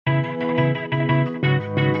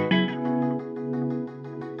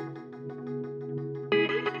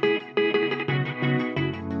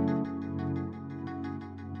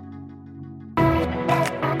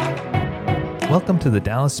Welcome to the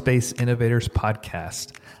Dallas Space Innovators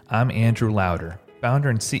Podcast. I'm Andrew Lauder, founder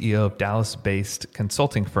and CEO of Dallas-based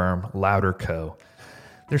consulting firm Lauder Co.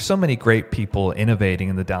 There's so many great people innovating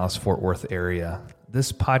in the Dallas-Fort Worth area.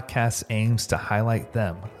 This podcast aims to highlight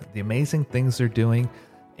them, the amazing things they're doing,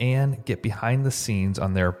 and get behind the scenes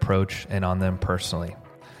on their approach and on them personally.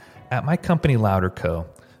 At my company Lauder Co.,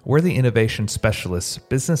 we're the innovation specialists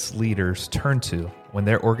business leaders turn to when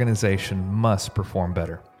their organization must perform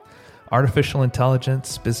better. Artificial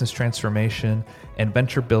intelligence, business transformation, and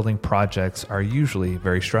venture building projects are usually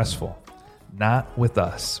very stressful. Not with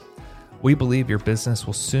us. We believe your business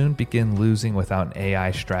will soon begin losing without an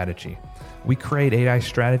AI strategy. We create AI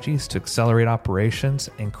strategies to accelerate operations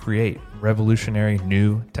and create revolutionary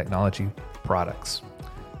new technology products.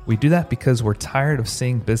 We do that because we're tired of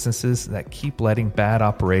seeing businesses that keep letting bad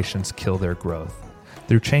operations kill their growth.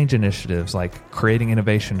 Through change initiatives like creating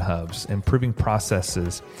innovation hubs, improving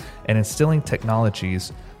processes, and instilling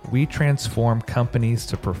technologies, we transform companies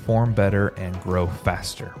to perform better and grow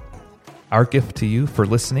faster. Our gift to you for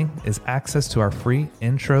listening is access to our free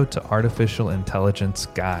Intro to Artificial Intelligence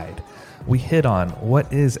guide. We hit on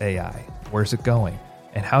what is AI, where's it going,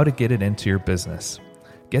 and how to get it into your business.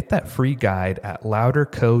 Get that free guide at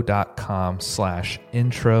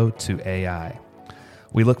lauderco.com/intro to AI.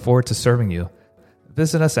 We look forward to serving you.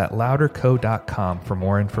 Visit us at lauderco.com for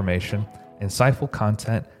more information, insightful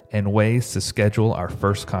content, and ways to schedule our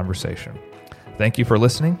first conversation. Thank you for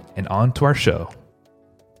listening, and on to our show.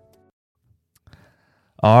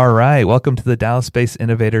 All right, welcome to the Dallas Space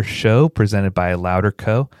Innovators Show presented by Lauder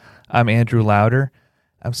Co. I'm Andrew Lauder.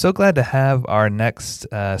 I'm so glad to have our next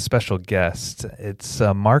special guest. It's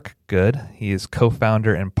Mark Goode. He is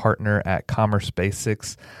co-founder and partner at Commerce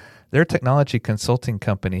Basics. They're a technology consulting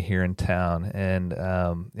company here in town, and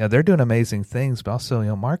they're doing amazing things. But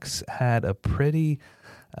also, Mark's had a pretty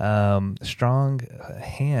strong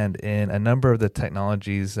hand in a number of the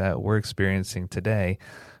technologies that we're experiencing today.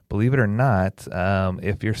 Believe it or not,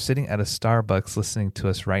 if you're sitting at a Starbucks listening to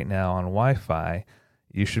us right now on Wi-Fi,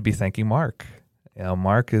 you should be thanking Mark.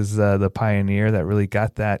 Mark is the pioneer that really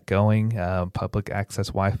got that going. Public access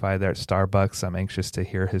Wi-Fi there at Starbucks. I'm anxious to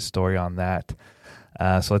hear his story on that.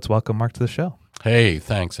 So let's welcome Mark to the show. Hey,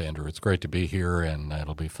 thanks, Andrew. It's great to be here, and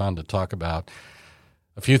it'll be fun to talk about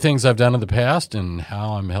a few things I've done in the past and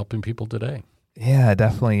how I'm helping people today. Yeah,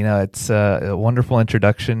 definitely. It's a wonderful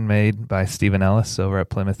introduction made by Stephen Ellis over at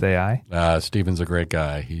Plymouth AI. Stephen's a great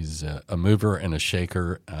guy. He's a mover and a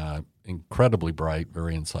shaker, incredibly bright,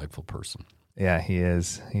 very insightful person. Yeah, he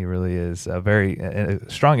is. He really is a very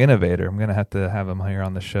strong innovator. I'm going to have him here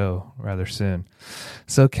on the show rather soon.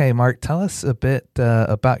 So, okay, Mark, tell us a bit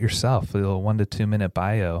about yourself, a little 1 to 2 minute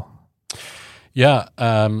bio. Yeah,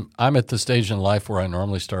 I'm at the stage in life where I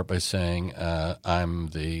normally start by saying I'm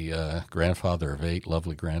the grandfather of 8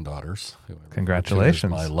 lovely granddaughters.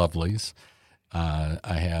 Congratulations. My lovelies. I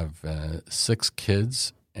have 6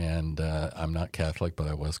 kids, and I'm not Catholic, but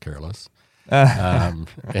I was careless. And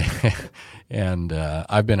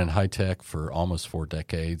I've been in high tech for almost 4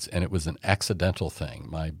 decades, and it was an accidental thing.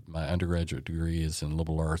 My undergraduate degree is in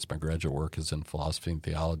liberal arts. My graduate work is in philosophy and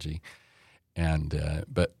theology. And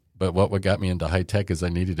but what got me into high tech is I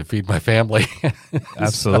needed to feed my family.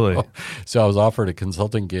 Absolutely. So I was offered a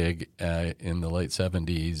consulting gig in the late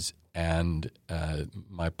 70s, and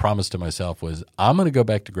my promise to myself was I'm going to go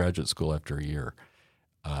back to graduate school after a year.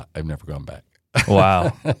 I've never gone back.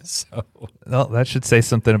 Wow. Well, that should say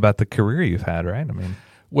something about the career you've had, right?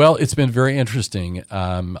 Well, it's been very interesting.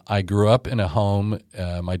 I grew up in a home.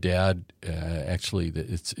 My dad, actually,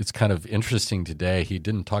 it's kind of interesting today. He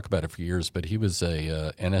didn't talk about it for years, but he was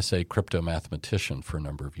a NSA crypto mathematician for a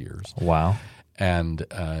number of years. Wow. And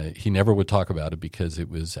he never would talk about it because it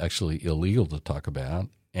was actually illegal to talk about.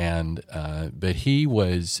 But he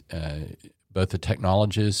was both a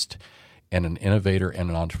technologist and an innovator and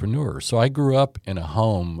an entrepreneur. So I grew up in a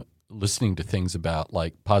home listening to things about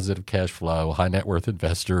like positive cash flow, high net worth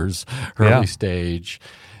investors, early stage.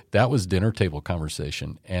 That was dinner table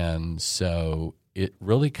conversation. And so it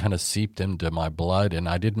really kind of seeped into my blood, and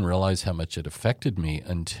I didn't realize how much it affected me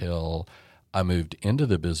until I moved into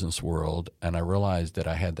the business world, and I realized that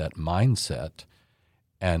I had that mindset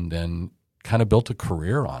and then kind of built a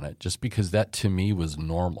career on it just because that to me was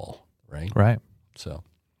normal, right? Right. So.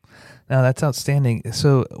 Now, that's outstanding.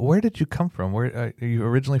 So where did you come from? Are you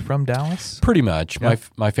originally from Dallas? Pretty much. Yeah.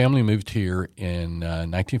 My family moved here in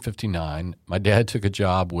 1959. My dad took a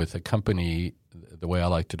job with a company, the way I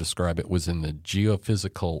like to describe it, was in the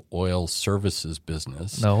geophysical oil services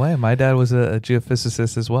business. No way. My dad was a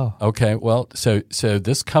geophysicist as well. Okay. Well, so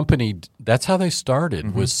this company, that's how they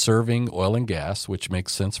started, was serving oil and gas, which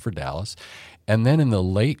makes sense for Dallas. And then in the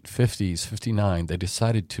late 50s, 59, they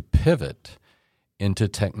decided to pivot into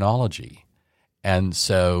technology. And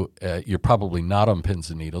so you're probably not on pins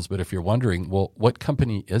and needles, but if you're wondering, well, what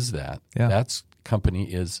company is that? Yeah. That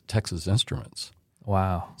company is Texas Instruments.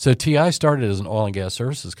 Wow. So TI started as an oil and gas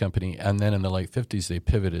services company, and then in the late 50s they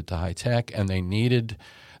pivoted to high tech, and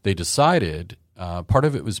they decided, part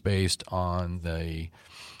of it was based on the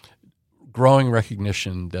growing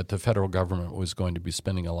recognition that the federal government was going to be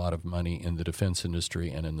spending a lot of money in the defense industry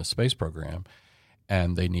and in the space program,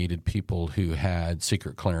 and they needed people who had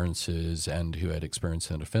secret clearances and who had experience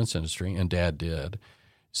in the defense industry, and Dad did.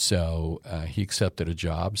 So he accepted a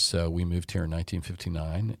job. So we moved here in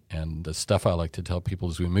 1959, and the stuff I like to tell people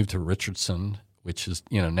is we moved to Richardson, which is,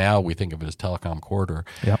 now we think of it as Telecom Corridor.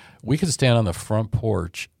 Yep. We could stand on the front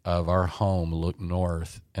porch of our home, look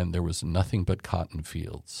north, and there was nothing but cotton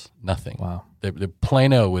fields. Nothing. Wow. The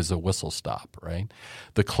Plano was a whistle stop, right?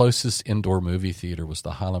 The closest indoor movie theater was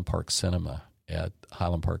the Highland Park Cinema at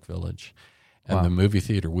Highland Park Village. And Wow. the movie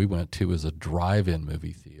theater we went to was a drive-in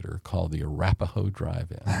movie theater called the Arapahoe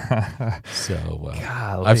Drive-In. So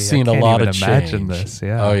Golly, I've seen I a can't lot even of imagine change. this.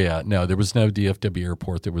 Yeah. Oh yeah, no, there was no DFW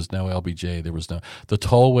airport, there was no LBJ, the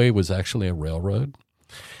tollway was actually a railroad.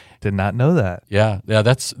 Did not know that. Yeah,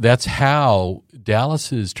 that's how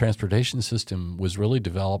Dallas's transportation system was really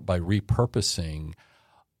developed, by repurposing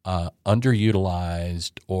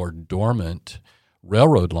underutilized or dormant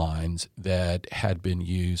railroad lines that had been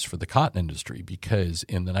used for the cotton industry, because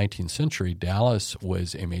in the 19th century, Dallas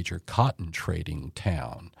was a major cotton trading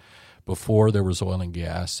town. Before there was oil and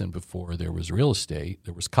gas and before there was real estate,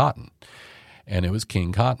 there was cotton, and it was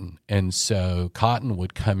king cotton. And so cotton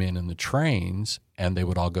would come in the trains, and they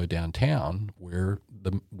would all go downtown where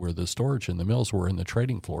the storage and the mills were and the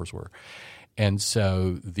trading floors were. And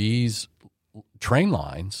so these train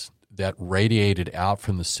lines that radiated out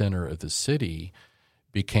from the center of the city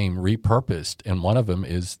became repurposed, and one of them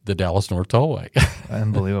is the Dallas North Tollway.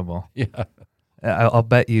 Unbelievable. Yeah. I'll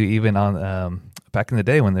bet you even on back in the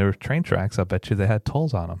day when there were train tracks, I'll bet you they had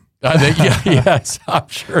tolls on them. Yes, I'm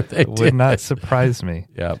sure they did. Would not surprise me.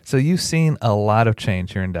 Yeah. So you've seen a lot of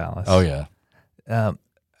change here in Dallas. Oh, yeah.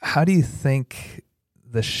 How do you think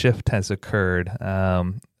the shift has occurred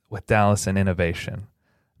with Dallas and innovation?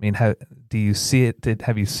 I mean, how do you see it?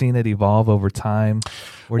 Have you seen it evolve over time?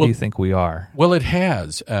 Where do you think we are? Well, it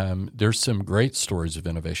has. There's some great stories of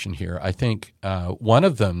innovation here. I think one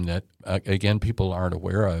of them that, again, people aren't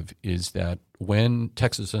aware of is that when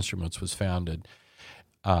Texas Instruments was founded,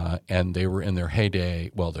 and they were in their heyday,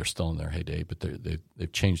 well, they're still in their heyday, but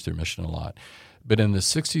they've changed their mission a lot. But in the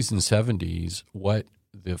 60s and 70s, what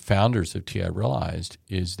the founders of TI realized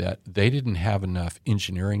is that they didn't have enough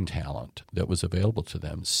engineering talent that was available to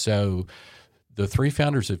them. So the three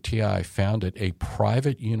founders of TI founded a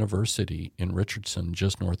private university in Richardson,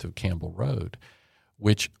 just north of Campbell Road,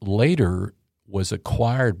 which later was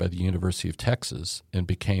acquired by the University of Texas and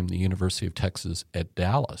became the University of Texas at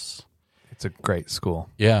Dallas. It's a great school.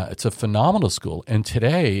 Yeah, it's a phenomenal school. And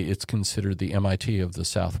today it's considered the MIT of the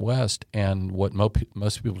Southwest. And what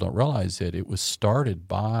most people don't realize is that it was started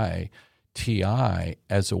by TI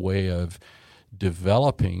as a way of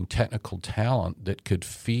developing technical talent that could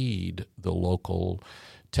feed the local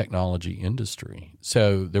technology industry.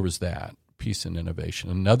 So there was that piece in innovation.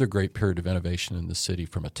 Another great period of innovation in the city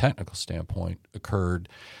from a technical standpoint occurred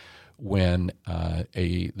when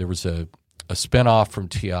there was a spinoff from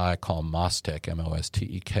TI called Mostek,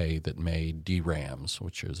 M-O-S-T-E-K, that made DRAMs,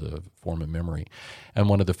 which is a form of memory. And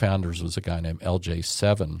one of the founders was a guy named L.J.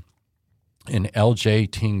 Seven. And L.J.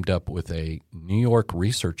 teamed up with a New York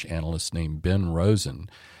research analyst named Ben Rosen,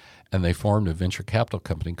 and they formed a venture capital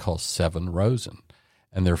company called Seven Rosen.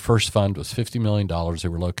 And their first fund was $50 million. They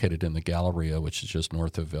were located in the Galleria, which is just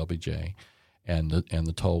north of LBJ and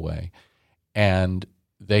the Tollway. And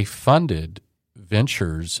they funded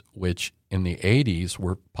ventures which in the 80s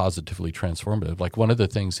were positively transformative. Like one of the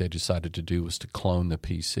things they decided to do was to clone the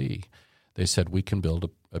PC. They said, we can build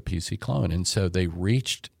a PC clone. And so they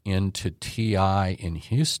reached into TI in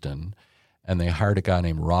Houston, and they hired a guy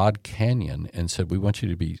named Rod Canyon and said, we want you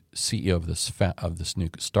to be CEO of this new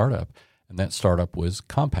startup. And that startup was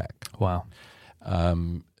Compaq. Wow.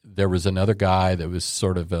 There was another guy that was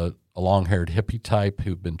sort of a long-haired hippie type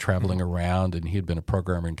who'd been traveling around, and he had been a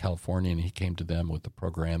programmer in California, and he came to them with a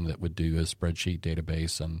program that would do a spreadsheet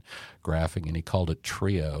database and graphing, and he called it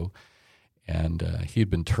Trio. And he had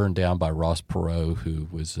been turned down by Ross Perot, who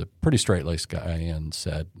was a pretty straight-laced guy, and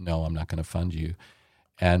said, no, I'm not going to fund you.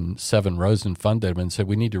 And Seven Rosen funded him and said,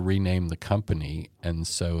 we need to rename the company. And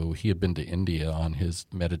so he had been to India on his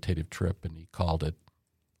meditative trip, and he called it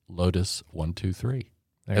Lotus 123.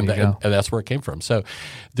 There you go. And that's where it came from. So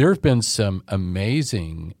there have been some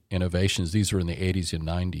amazing innovations. These were in the 80s and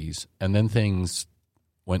 90s, and then things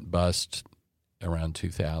went bust around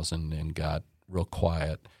 2000 and got real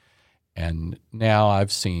quiet. And now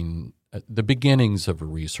I've seen the beginnings of a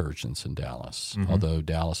resurgence in Dallas, although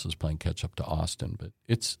Dallas is playing catch up to Austin, but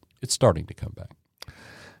it's starting to come back.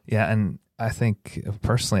 Yeah, and I think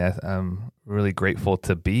personally, I'm really grateful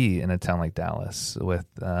to be in a town like Dallas with,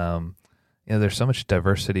 there's so much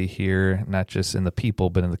diversity here, not just in the people,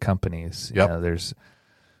 but in the companies. Yep. There's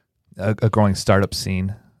a growing startup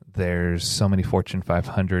scene. There's so many Fortune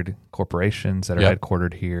 500 corporations that are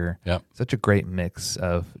headquartered here. Yep. Such a great mix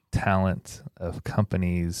of talent, of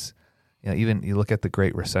companies. Even you look at the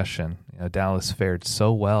Great Recession, Dallas fared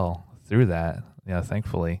so well through that,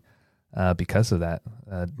 thankfully, because of that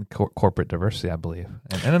corporate diversity, I believe,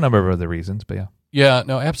 and a number of other reasons, but yeah. Yeah,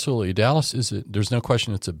 no, absolutely. Dallas there's no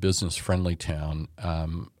question it's a business-friendly town.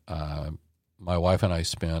 My wife and I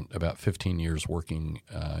spent about 15 years working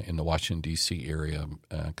in the Washington, D.C. area,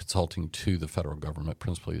 consulting to the federal government,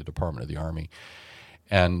 principally the Department of the Army.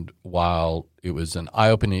 And while it was an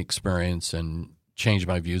eye-opening experience and changed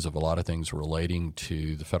my views of a lot of things relating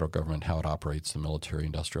to the federal government, how it operates, the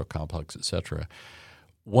military-industrial complex, et cetera,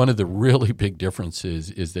 one of the really big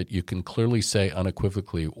differences is that you can clearly say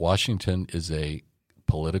unequivocally Washington is a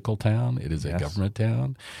political town. It is a government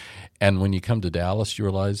town. And when you come to Dallas, you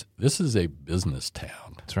realize this is a business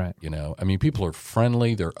town. That's right. People are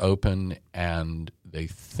friendly, they're open, and they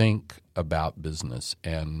think about business.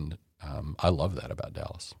 And I love that about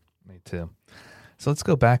Dallas. Me too. So let's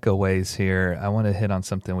go back a ways here. I want to hit on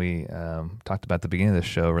something we talked about at the beginning of the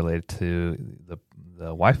show related to the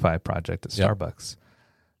Wi-Fi project at Starbucks.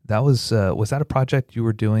 That was that a project you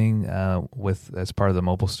were doing as part of the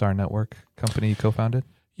Mobile Star Network company you co-founded?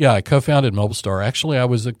 Yeah, I co-founded Mobile Star. Actually, I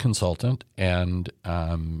was a consultant, and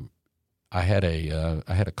I had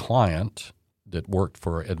a client that worked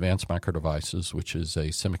for Advanced Micro Devices, which is a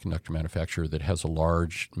semiconductor manufacturer that has a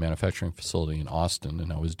large manufacturing facility in Austin,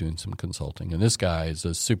 and I was doing some consulting. And this guy is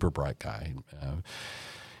a super bright guy,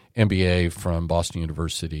 MBA from Boston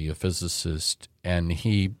University, a physicist, and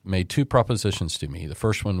he made two propositions to me. The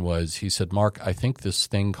first one was, he said, Mark, I think this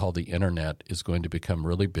thing called the internet is going to become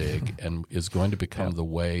really big and is going to become the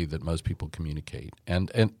way that most people communicate. And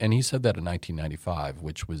he said that in 1995,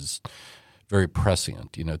 which was very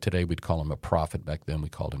prescient. Today we'd call him a prophet. Back then we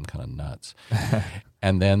called him kind of nuts.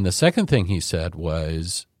 And then the second thing he said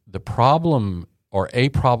was the problem, or a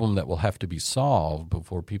problem that will have to be solved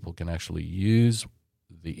before people can actually use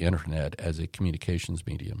the internet as a communications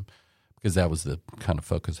medium, because that was the kind of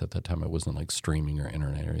focus at that time. It wasn't like streaming or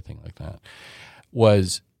internet or anything like that,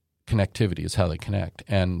 was connectivity, is how they connect.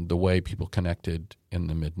 And the way people connected in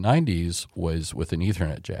the mid-90s was with an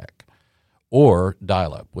Ethernet jack or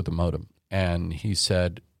dial-up with a modem. And he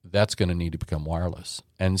said, that's going to need to become wireless.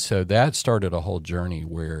 And so that started a whole journey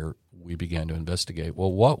where we began to investigate,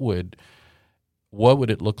 well, what would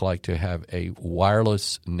it look like to have a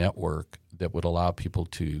wireless network that would allow people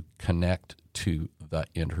to connect to the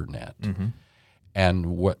internet? Mm-hmm. And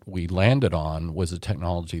what we landed on was a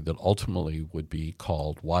technology that ultimately would be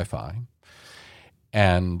called Wi-Fi.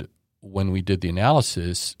 And when we did the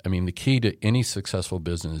analysis, the key to any successful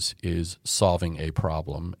business is solving a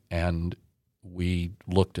problem. And we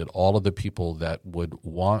looked at all of the people that would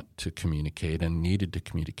want to communicate and needed to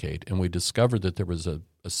communicate. And we discovered that there was a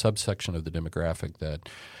subsection of the demographic that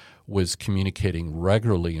was communicating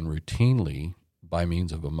regularly and routinely by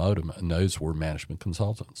means of a modem, and those were management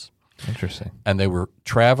consultants. Interesting. And they were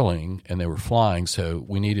traveling and they were flying, so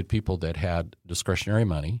we needed people that had discretionary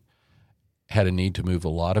money, had a need to move a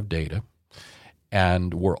lot of data,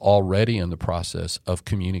 and were already in the process of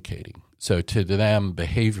communicating. So to them,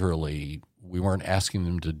 behaviorally, we weren't asking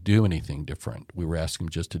them to do anything different. We were asking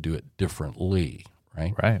them just to do it differently.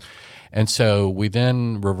 Right. And so we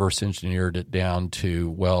then reverse engineered it down to,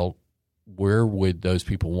 well, where would those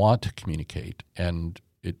people want to communicate? And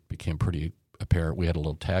it became pretty apparent. We had a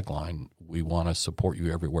little tagline: we want to support you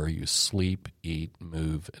everywhere you sleep, eat,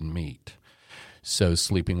 move, and meet. So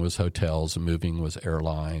sleeping was hotels, moving was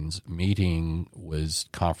airlines, meeting was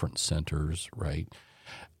conference centers, right?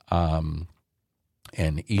 And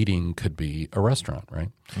eating could be a restaurant,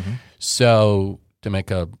 right? Mm-hmm. So to make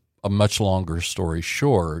a much longer story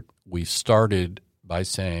short, we started by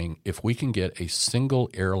saying, if we can get a single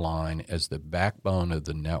airline as the backbone of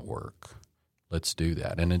the network, let's do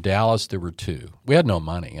that. And in Dallas, there were two. We had no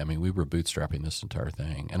money. We were bootstrapping this entire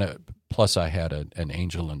thing. And plus I had an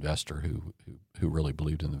angel investor who really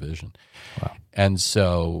believed in the vision. Wow. And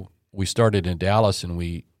so we started in Dallas, and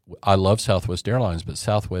we I love Southwest Airlines, but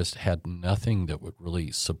Southwest had nothing that would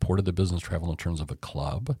really supported the business travel in terms of a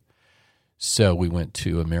club. So we went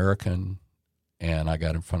to American, and I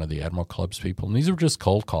got in front of the Admiral Club's people. And these were just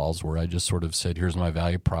cold calls where I just sort of said, here's my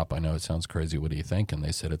value prop. I know it sounds crazy. What do you think? And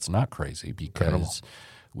they said, it's not crazy because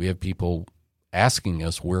we have people asking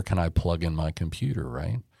us, where can I plug in my computer,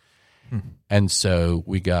 right? And so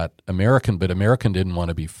we got American, but American didn't want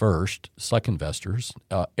to be first. It's like investors.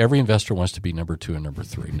 Every investor wants to be number 2 and number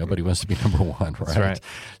 3. Nobody wants to be number 1, right? That's right.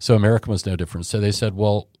 So American was no different. So they said,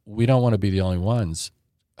 well, we don't want to be the only ones.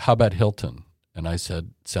 How about Hilton? And I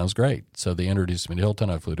said, sounds great. So they introduced me to Hilton.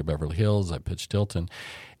 I flew to Beverly Hills. I pitched Hilton.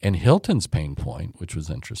 And Hilton's pain point, which was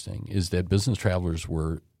interesting, is that business travelers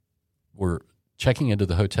were checking into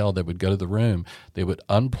the hotel. They would go to the room. They would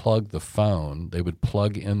unplug the phone. They would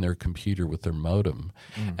plug in their computer with their modem,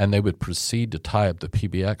 and they would proceed to tie up the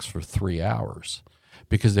PBX for 3 hours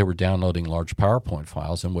because they were downloading large PowerPoint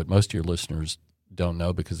files. And what most of your listeners don't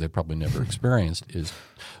know, because they probably never experienced, is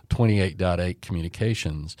 28.8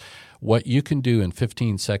 communications. What you can do in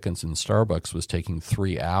 15 seconds in Starbucks was taking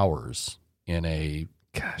 3 hours in a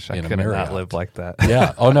Gosh, I could not live like that.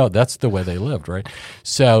 Yeah. Oh, no, that's the way they lived, right?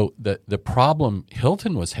 So the problem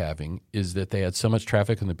Hilton was having is that they had so much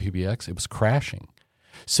traffic in the PBX, it was crashing.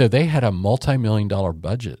 So they had a multi-million-dollar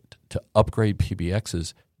budget to upgrade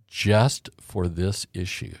PBXs just for this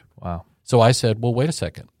issue. Wow. So I said, well, wait a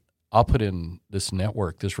second. I'll put in this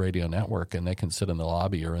network, this radio network, and they can sit in the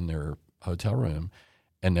lobby or in their hotel room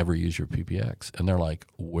and never use your PBX. And they're like,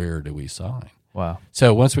 where do we sign? Wow.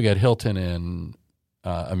 So once we got Hilton and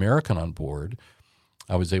American on board,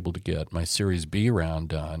 I was able to get my Series B round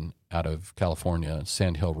done out of California,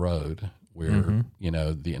 Sand Hill Road, where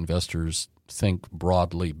the investors think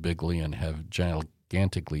broadly, bigly, and have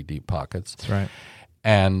gigantically deep pockets. That's right.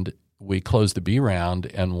 And we closed the B round,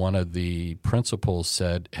 and one of the principals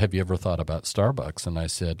said, have you ever thought about Starbucks? And I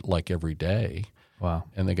said, like every day. Wow.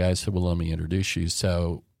 And the guy said, well, let me introduce you.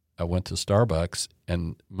 So I went to Starbucks,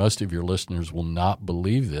 and most of your listeners will not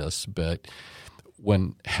believe this, but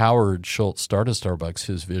when Howard Schultz started Starbucks,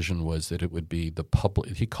 his vision was that it would be the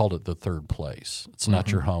public. He called it the third place. It's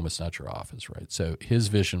not your home. It's not your office, right? So his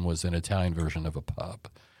vision was an Italian version of a pub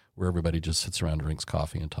where everybody just sits around, drinks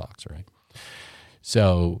coffee, and talks, right?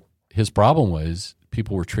 So his problem was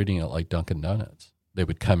people were treating it like Dunkin' Donuts. They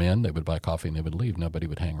would come in, they would buy coffee, and they would leave. Nobody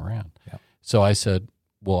would hang around. Yeah. So I said,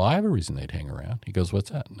 well, I have a reason they'd hang around. He goes,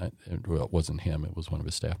 what's that? And well, it wasn't him. It was one of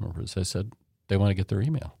his staff members. I said, they want to get their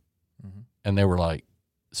email. And they were like,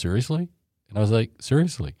 seriously? And I was like,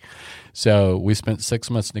 seriously. So we spent 6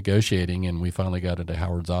 months negotiating, and we finally got into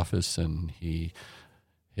Howard's office, and he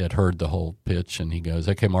had heard the whole pitch, and he goes,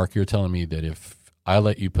 okay, Mark, you're telling me that if I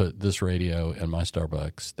let you put this radio in my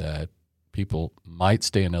Starbucks that people might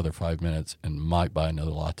stay another 5 minutes and might buy another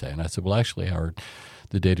latte. And I said, well, actually, Howard,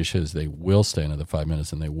 the data shows they will stay another 5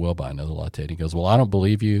 minutes and they will buy another latte. And he goes, well, I don't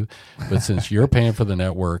believe you, but since you're paying for the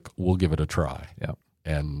network, we'll give it a try. Yep.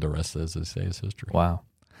 And the rest, as they say, is history. Wow.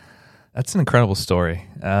 That's an incredible story.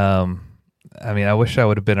 I mean, I wish I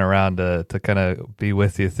would have been around to kind of be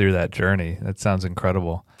with you through that journey. That sounds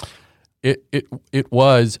incredible. It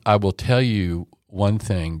was. I will tell you one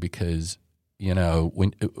thing, because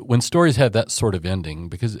when stories have that sort of ending,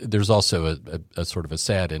 because there's also a sort of a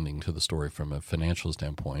sad ending to the story from a financial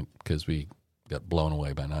standpoint, because we got blown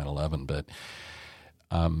away by 9/11. But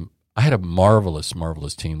I had a marvelous,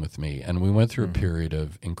 marvelous team with me, and we went through a period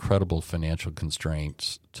of incredible financial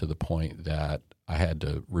constraints to the point that I had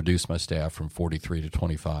to reduce my staff from 43 to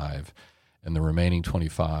 25, and the remaining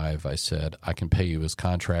 25, I said, I can pay you as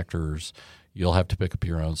contractors. You'll have to pick up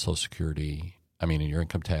your own Social Security, and your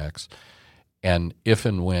income tax. And if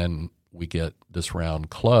and when we get this round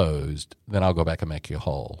closed, then I'll go back and make you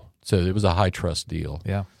whole. So it was a high trust deal.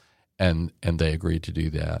 Yeah. And they agreed to do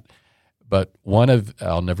that. But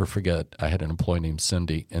I'll never forget, I had an employee named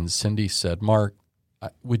Cindy, and Cindy said, Mark,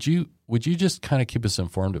 would you just kind of keep us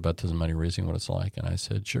informed about this money raising, what it's like? And I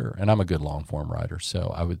said, sure. And I'm a good long form writer,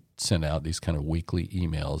 so I would send out these kind of weekly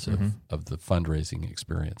emails of the fundraising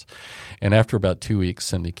experience. And after about 2 weeks,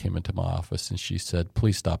 Cindy came into my office and she said,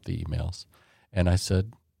 please stop the emails. And I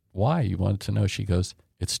said, why? You wanted to know? She goes,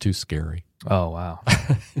 it's too scary. Oh, wow.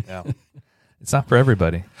 Yeah. It's not for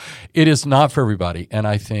everybody. It is not for everybody. And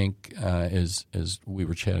I think, as we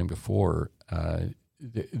were chatting before,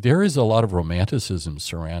 there is a lot of romanticism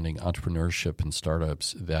surrounding entrepreneurship and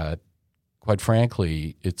startups that, quite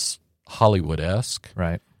frankly, it's Hollywood-esque.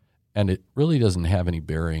 Right. And it really doesn't have any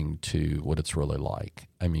bearing to what it's really like.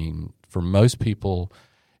 I mean, for most people,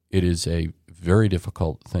 it is a very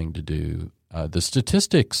difficult thing to do. The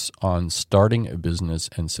statistics on starting a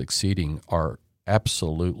business and succeeding are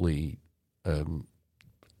absolutely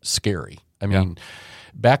scary. I mean,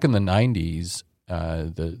 back in the 90s,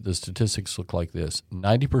 the statistics look like this: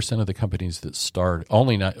 90% of the companies that started,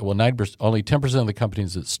 only 10% of the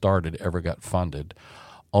companies that started ever got funded.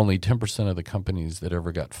 Only 10% of the companies that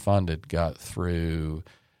ever got funded got through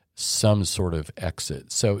some sort of exit.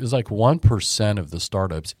 So it was like 1% of the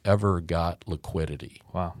startups ever got liquidity.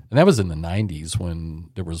 Wow. And that was in the 90s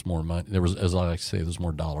when there was more money. There was, as I like to say, there's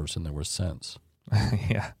more dollars than there were cents.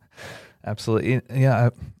 Yeah, absolutely.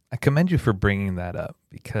 Yeah, I commend you for bringing that up,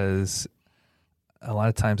 because a lot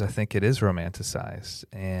of times I think it is romanticized.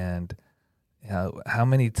 And how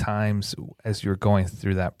many times as you're going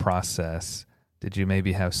through that process did you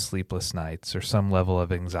maybe have sleepless nights or some level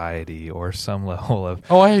of anxiety or some level of...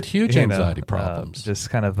 Oh, I had huge anxiety problems. Just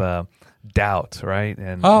kind of doubt, right?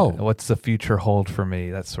 And what's the future hold for me,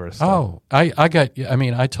 that sort of stuff. Oh,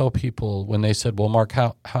 I tell people when they said, well, Mark,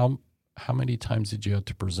 how many times did you have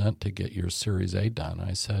to present to get your Series A done?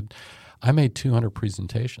 I said, I made 200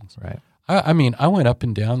 presentations. Right. I went up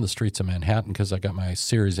and down the streets of Manhattan because I got my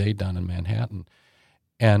Series A done in Manhattan.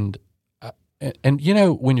 And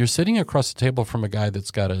when you're sitting across the table from a guy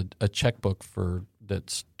that's got a checkbook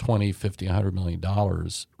that's $20, $50, $100 million,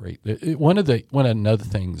 right? One of the other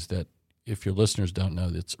things that, if your listeners don't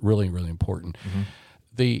know, that's really, really important,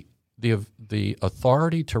 the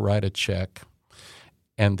authority to write a check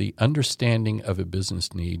and the understanding of a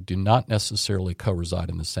business need do not necessarily co-reside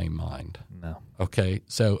in the same mind. No. Okay,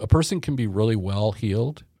 so a person can be really well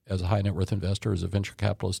heeled as a high net worth investor, as a venture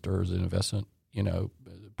capitalist, or as an investment,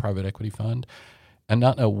 private equity fund, and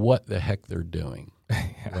not know what the heck they're doing,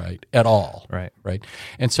 right, at all. Right.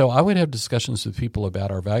 And so I would have discussions with people about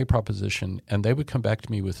our value proposition, and they would come back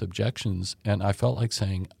to me with objections, and I felt like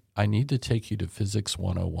saying, I need to take you to Physics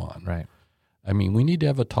 101. Right. I mean, we need to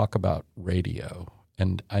have a talk about radio,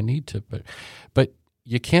 and I need to, but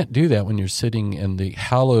you can't do that when you're sitting in the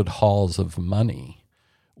hallowed halls of money,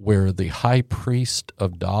 where the high priest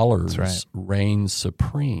of dollars reigns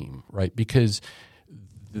supreme, right? Because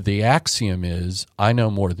the axiom is, I know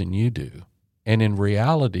more than you do. And in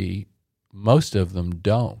reality, most of them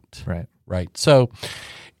don't. Right. So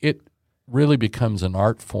it really becomes an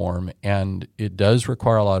art form, and it does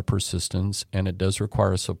require a lot of persistence, and it does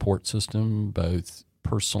require a support system, both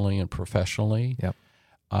personally and professionally,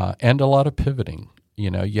 and a lot of pivoting.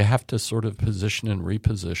 You have to sort of position and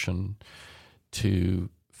reposition to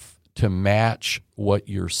match what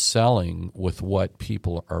you're selling with what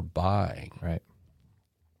people are buying. Right.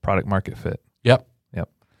 Product market fit. Yep.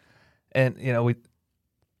 And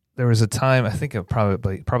there was a time, I think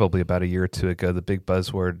probably about a year or two ago, the big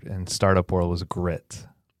buzzword in startup world was grit.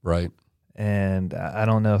 Right. And I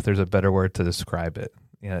don't know if there's a better word to describe it.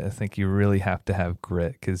 I think you really have to have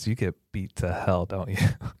grit, because you get beat to hell, don't you?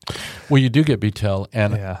 Well, you do get beat to hell,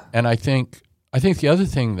 and I think the other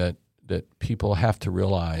thing that people have to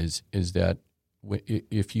realize is that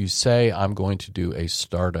if you say, I'm going to do a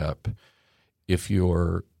startup, if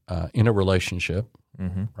you're in a relationship,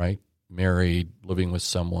 right, married, living with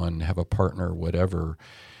someone, have a partner, whatever,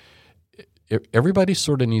 everybody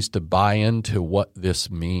sort of needs to buy into what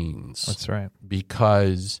this means. That's right.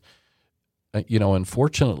 Because,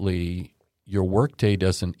 unfortunately, your workday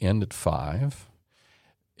doesn't end at 5.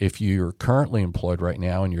 If you're currently employed right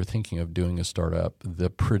now and you're thinking of doing a startup, the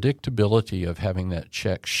predictability of having that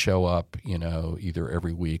check show up, either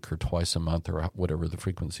every week or twice a month or whatever the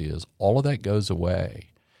frequency is, all of that goes away.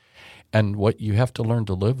 And what you have to learn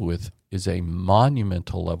to live with is a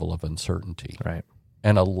monumental level of uncertainty. Right.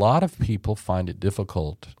 And a lot of people find it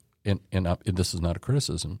difficult, and this is not a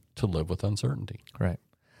criticism, to live with uncertainty. Right.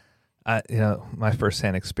 My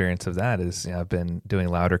firsthand experience of that is, I've been doing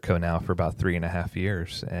Louder Co. now for about 3.5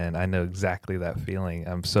 years, and I know exactly that feeling.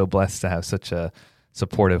 I'm so blessed to have such a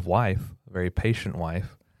supportive wife, a very patient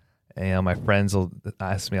wife. And my friends will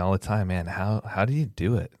ask me all the time, man, how do you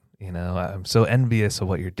do it? I'm so envious of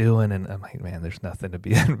what you're doing. And I'm like, man, there's nothing to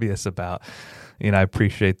be envious about. I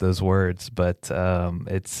appreciate those words, but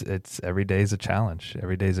it's every day is a challenge.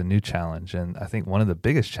 Every day is a new challenge. And I think one of the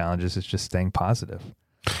biggest challenges is just staying positive.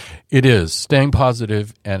 It is staying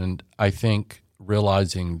positive, and I think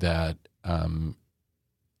realizing that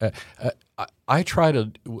I try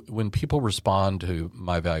to, when people respond to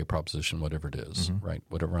my value proposition, whatever it is, right,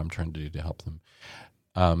 whatever I'm trying to do to help them,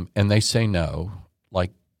 and they say no,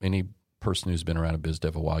 like any person who's been around a biz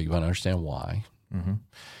dev a while, you want to understand why,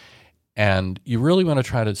 and you really want to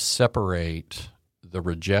try to separate the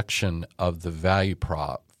rejection of the value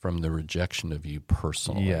prop from the rejection of you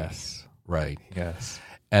personally. Yes. Right. Yes.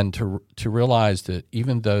 And to realize that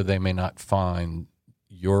even though they may not find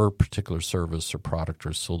your particular service or product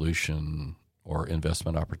or solution or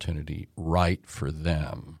investment opportunity right for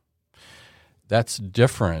them. That's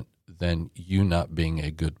different than you not being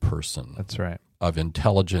a good person. That's right. Of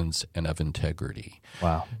intelligence and of integrity.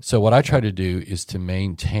 Wow. So what I try to do is to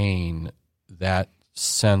maintain that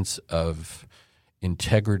sense of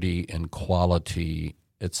integrity and quality,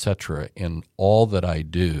 etc., in all that I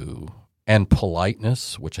do, and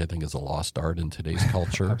politeness, which I think is a lost art in today's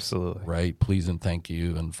culture. Absolutely. Right? Please and thank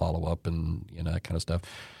you and follow up and that kind of stuff.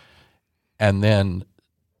 And then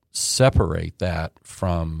separate that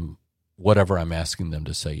from whatever I'm asking them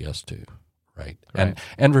to say yes to, right?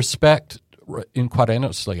 And respect. And quite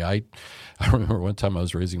honestly, I remember one time I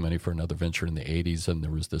was raising money for another venture in the 80s, and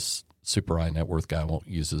there was this super high net worth guy. I won't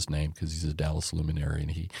use his name because he's a Dallas luminary,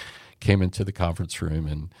 and he came into the conference room,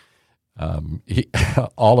 and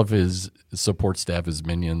all of his support staff, his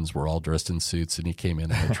minions, were all dressed in suits, and he came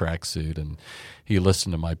in a tracksuit, and he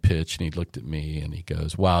listened to my pitch, and he looked at me, and he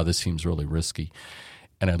goes, "Wow, this seems really risky."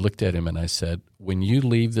 And I looked at him and I said, when you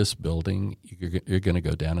leave this building, you're going to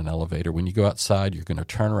go down an elevator. When you go outside, you're going to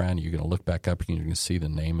turn around, you're going to look back up, and you're going to see the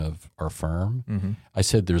name of our firm. Mm-hmm. I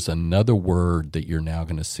said, there's another word that you're now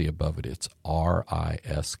going to see above it. It's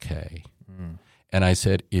RISK. Mm. And I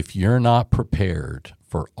said, if you're not prepared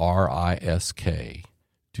for RISK,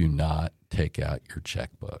 do not take out your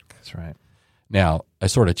checkbook. That's right. Now, I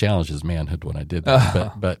sort of challenged his manhood when I did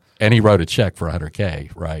that, and he wrote a check for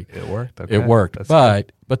 $100K, right? It worked. Okay. It worked. That's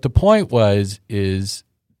but the point is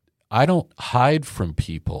I don't hide from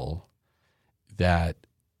people that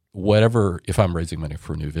if I'm raising money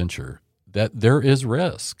for a new venture, that there is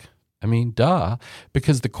risk. I mean, duh,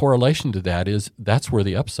 because the correlation to that is that's where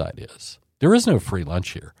the upside is. There is no free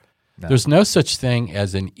lunch here. No. There's no such thing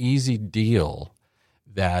as an easy deal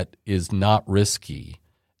that is not risky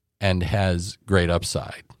and has great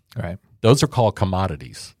upside. Right. Those are called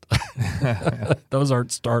commodities. Those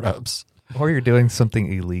aren't startups. Or you're doing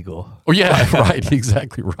something illegal. Oh yeah, right.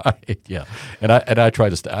 Exactly right. Yeah, and I try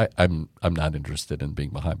to. I'm not interested in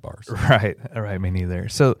being behind bars. Right. Me neither.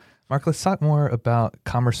 So, Mark, let's talk more about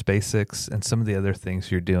Commerce Basics and some of the other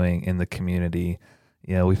things you're doing in the community.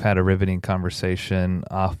 You know, we've had a riveting conversation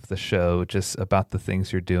off the show just about the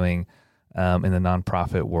things you're doing in the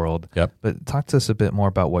nonprofit world. Yep. But talk to us a bit more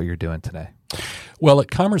about what you're doing today. Well, at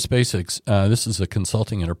Commerce Basics, this is a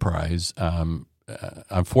consulting enterprise. I'm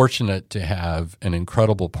fortunate to have an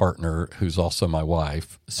incredible partner who's also my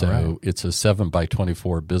wife. So It's a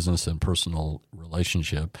 7x24 business and personal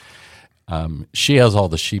relationship. She has all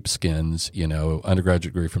the sheepskins,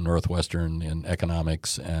 undergraduate degree from Northwestern in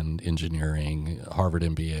economics and engineering, Harvard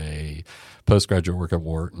MBA, postgraduate work at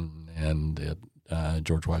Wharton, and at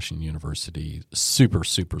George Washington University. Super,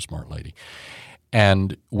 super smart lady.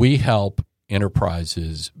 And we help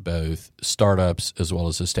enterprises, both startups as well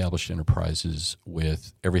as established enterprises,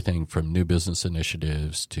 with everything from new business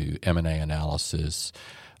initiatives to M&A analysis.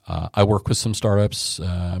 I work with some startups.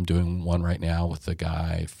 I'm doing one right now with a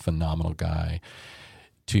guy, phenomenal guy,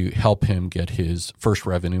 to help him get his first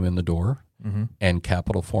revenue in the door and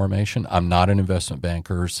capital formation. I'm not an investment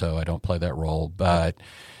banker, so I don't play that role, but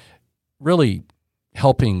really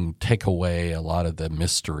helping take away a lot of the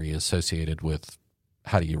mystery associated with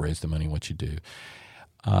how do you raise the money, what you do.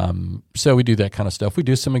 So we do that kind of stuff. We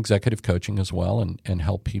do some executive coaching as well and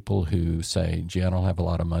help people who say, gee, I don't have a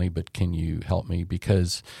lot of money, but can you help me?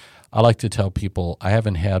 Because I like to tell people I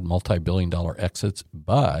haven't had multi-billion-dollar exits,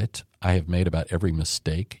 but I have made about every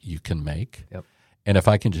mistake you can make. Yep. And if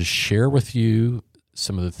I can just share with you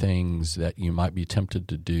some of the things that you might be tempted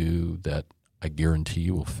to do that I guarantee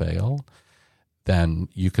you will fail, then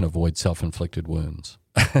you can avoid self-inflicted wounds.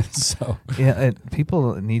 And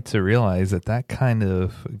people need to realize that kind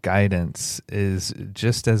of guidance is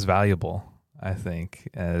just as valuable, I think,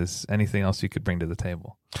 as anything else you could bring to the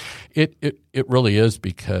table. It really is,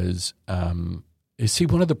 because you see,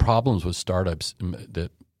 one of the problems with startups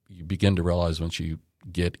that you begin to realize once you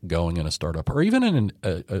get going in a startup or even in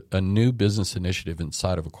a new business initiative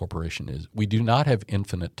inside of a corporation is we do not have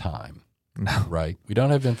infinite time. No. Right? We don't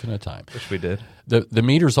have infinite time. Wish we did. The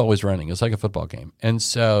meter's always running. It's like a football game. And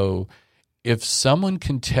so if someone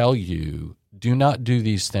can tell you, do not do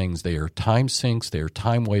these things, they are time sinks, they are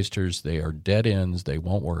time wasters, they are dead ends, they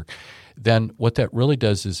won't work, then what that really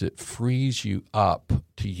does is it frees you up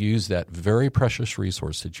to use that very precious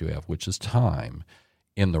resource that you have, which is time,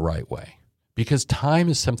 in the right way. Because time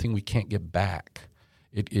is something we can't get back.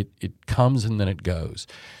 It comes and then it goes.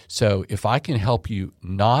 So if I can help you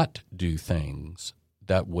not do things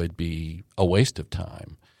that would be a waste of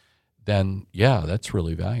time, then yeah, that's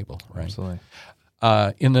really valuable, right? Absolutely.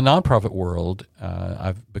 In the nonprofit world,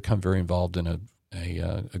 I've become very involved in a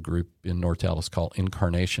a group in North Dallas called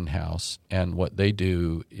Incarnation House, and what they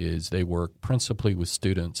do is they work principally with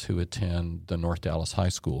students who attend the North Dallas High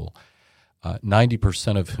School,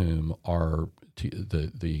 90% of whom are,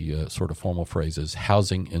 the sort of formal phrase is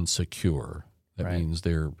housing insecure. That Right. means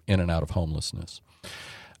they're in and out of homelessness.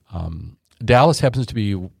 Dallas happens to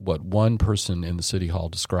be what one person in the City Hall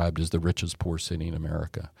described as the richest poor city in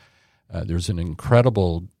America. There's an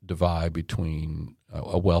incredible divide between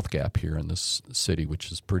a wealth gap here in this city,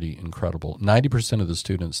 which is pretty incredible. 90% of the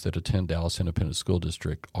students that attend Dallas Independent School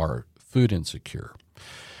District are food insecure,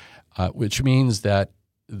 which means that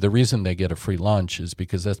the reason they get a free lunch is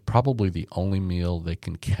because that's probably the only meal they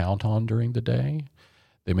can count on during the day.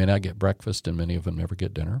 They may not get breakfast, and many of them never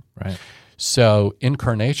get dinner. Right. So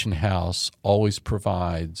Incarnation House always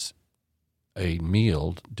provides a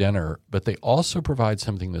meal, dinner, but they also provide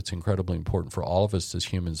something that's incredibly important for all of us as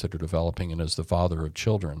humans that are developing, and as the father of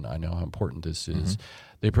children, I know how important this is. Mm-hmm.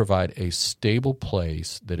 They provide a stable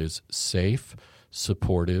place that is safe,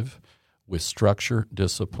 supportive, with structure,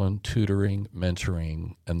 discipline, tutoring,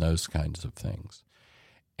 mentoring, and those kinds of things.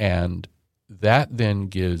 And that then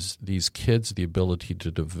gives these kids the ability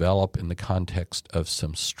to develop in the context of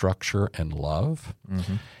some structure and love.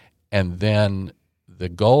 Mm-hmm. And then the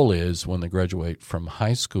goal is when they graduate from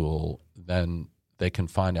high school, then they can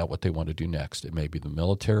find out what they want to do next. It may be the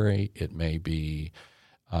military. It may be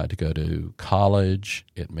to go to college.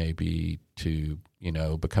 It may be to,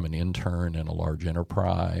 become an intern in a large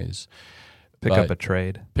enterprise. Pick up a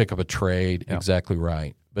trade. Yep. Exactly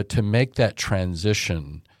right. But to make that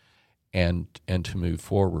transition and to move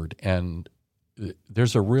forward. And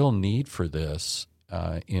there's a real need for this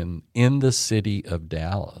in the city of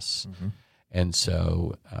Dallas. Mm-hmm. And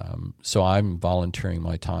so I'm volunteering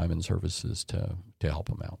my time and services to help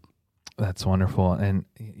them out. That's wonderful. And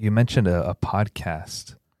you mentioned a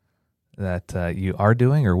podcast that you are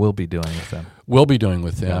doing or will be doing with them. We'll be doing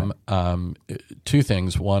with them. Two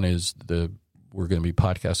things. One is we're going to be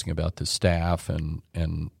podcasting about the staff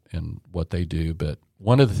and what they do. But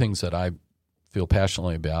one of the things that I feel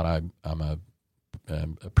passionately about, I'm a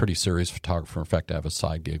pretty serious photographer. In fact, I have a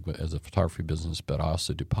side gig as a photography business, but I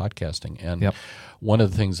also do podcasting. And one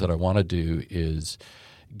of the things that I want to do is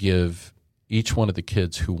give each one of the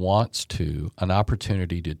kids who wants to an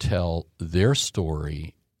opportunity to tell their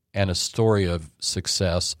story, and a story of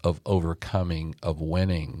success, of overcoming, of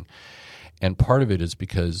winning. And part of it is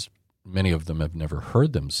because many of them have never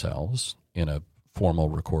heard themselves in a formal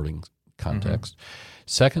recording context. Mm-hmm.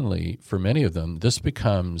 Secondly, for many of them, this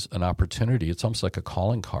becomes an opportunity. It's almost like a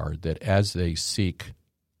calling card that as they seek,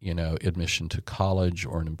 admission to college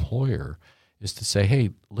or an employer, is to say, hey,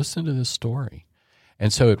 listen to this story.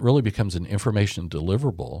 And so it really becomes an information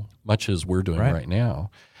deliverable, much as we're doing right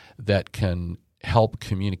now, that can help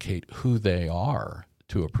communicate who they are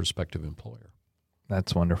to a prospective employer.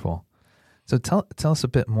 That's wonderful. So tell us a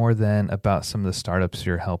bit more then about some of the startups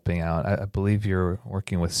you're helping out. I believe you're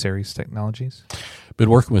working with Ceres Technologies. Been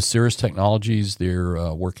working with Ceres Technologies.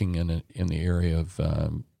 They're working in the area of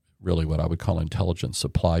really what I would call intelligent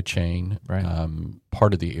supply chain. Right.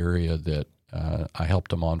 Part of the area that I helped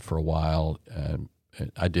them on for a while.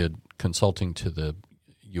 I did consulting to the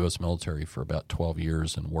U.S. military for about 12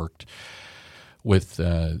 years and worked with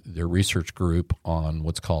their research group on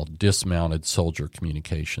what's called dismounted soldier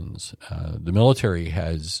communications. The military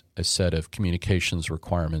has a set of communications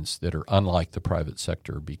requirements that are unlike the private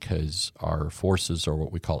sector because our forces are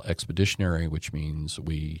what we call expeditionary, which means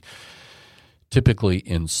we typically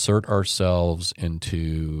insert ourselves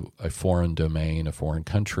into a foreign domain, a foreign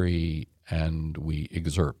country, and we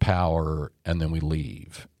exert power, and then we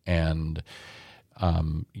leave. And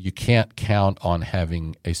you can't count on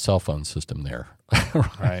having a cell phone system there,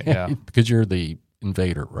 right? Yeah, because you're the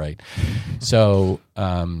invader, right? So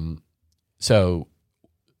when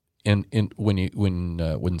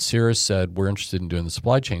Ceres said we're interested in doing the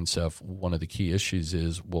supply chain stuff, one of the key issues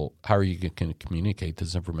is, well, how are you going to communicate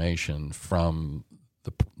this information from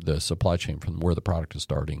the supply chain, from where the product is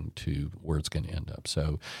starting to where it's going to end up?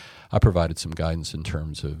 So I provided some guidance in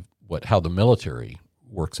terms of how the military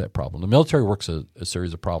works that problem. The military works a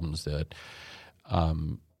series of problems that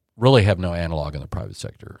really have no analog in the private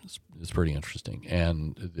sector. It's pretty interesting,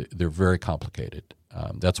 and they're very complicated.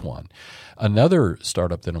 That's one. Another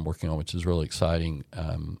startup that I'm working on, which is really exciting,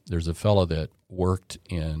 there's a fellow that worked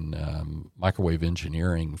in microwave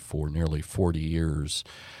engineering for nearly 40 years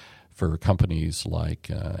for companies like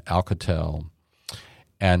Alcatel,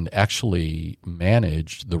 and actually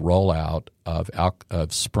managed the rollout of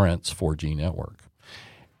Sprint's 4G network.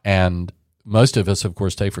 And most of us, of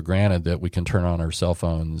course, take for granted that we can turn on our cell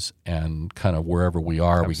phones and kind of wherever we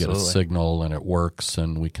are, we get a signal and it works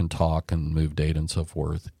and we can talk and move data and so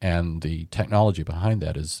forth. And the technology behind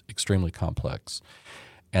that is extremely complex.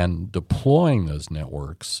 And deploying those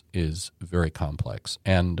networks is very complex.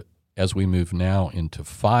 And as we move now into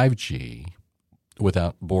 5G,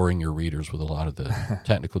 without boring your readers with a lot of the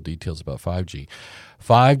technical details about 5G,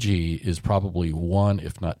 5G is probably one,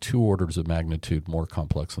 if not two orders of magnitude more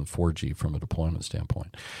complex than 4G from a deployment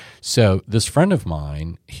standpoint. So this friend of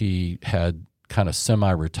mine, he had kind of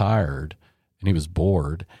semi-retired and he was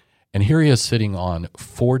bored. And here he is sitting on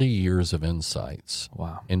 40 years of insights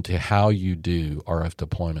into how you do RF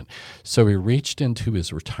deployment. So he reached into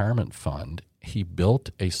his retirement fund. He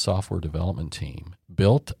built a software development team,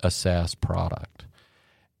 built a SaaS product.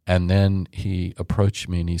 And then he approached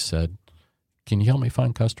me and he said, "Can you help me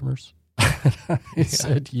find customers?" He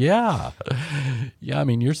said, yeah. I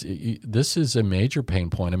mean, this is a major pain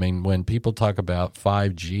point. I mean, when people talk about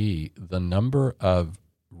 5G, the number of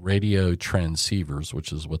radio transceivers,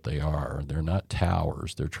 which is what they are, they're not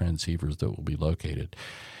towers, they're transceivers that will be located,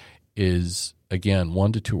 is, again,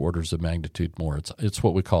 1 to 2 orders of magnitude more. It's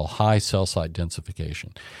what we call high cell site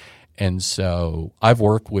densification. And so I've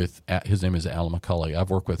worked with, his name is Alan McCulley. I've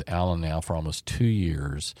worked with Alan now for almost 2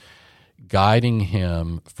 years, guiding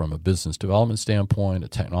him from a business development standpoint, a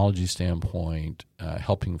technology standpoint,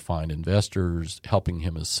 helping find investors, helping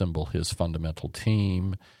him assemble his fundamental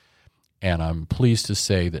team. And I'm pleased to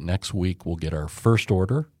say that next week we'll get our first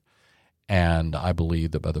order, and I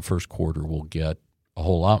believe that by the first quarter we'll get a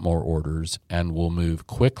whole lot more orders, and we'll move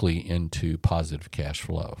quickly into positive cash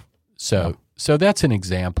flow. So that's an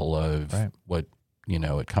example of what,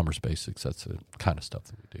 at Commerce Basics, that's the kind of stuff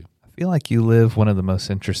that we do. I feel like you live one of the most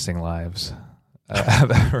interesting lives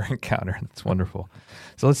I've ever encountered. It's wonderful.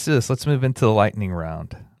 So let's do this. Let's move into the lightning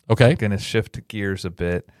round. Okay. I'm going to shift gears a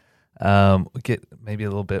bit. Get maybe a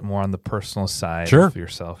little bit more on the personal side of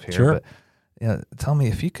yourself here. Sure. But, tell me,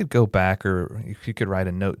 if you could go back or if you could write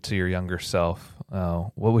a note to your younger self,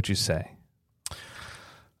 what would you say?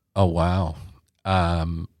 Oh, wow.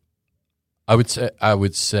 I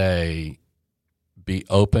would say be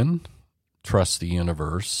open, trust the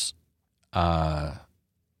universe.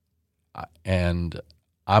 And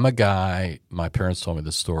I'm a guy, my parents told me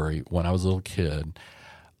this story. When I was a little kid,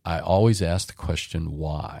 I always asked the question,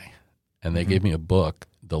 why? And they gave me a book,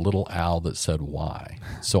 The Little Owl That Said Why.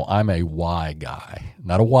 So I'm a why guy,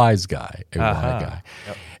 not a wise guy, a why guy.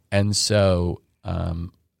 Yep. And so,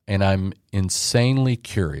 and I'm insanely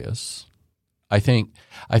curious. I think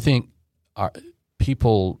our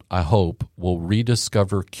people, I hope, will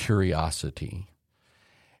rediscover curiosity,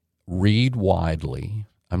 read widely.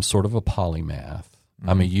 I'm sort of a polymath.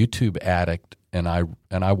 I'm a YouTube addict, and I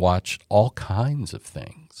watch all kinds of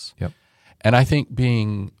things. Yep. And I think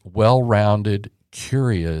being well-rounded,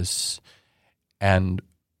 curious, and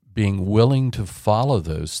being willing to follow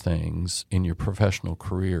those things in your professional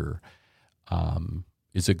career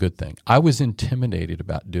is a good thing. I was intimidated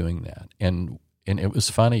about doing that. And it was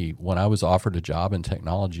funny, when I was offered a job in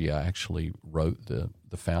technology, I actually wrote the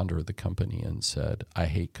founder of the company and said, "I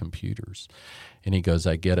hate computers." And he goes,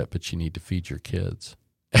 "I get it, but you need to feed your kids."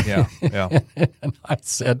 Yeah. And I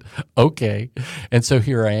said, okay. And so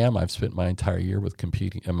here I am. I've spent my entire year with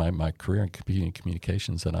computing, and my career in computing and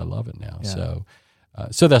communications, and I love it now. Yeah.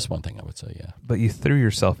 So that's one thing I would say, yeah. But you threw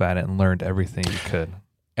yourself at it and learned everything you could.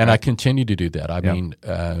 And I continue to do that. I mean,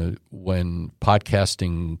 when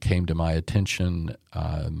podcasting came to my attention,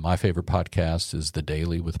 my favorite podcast is The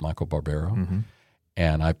Daily with Michael Barbaro. Mm-hmm.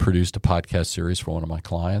 And I produced a podcast series for one of my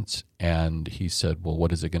clients, and he said, "Well,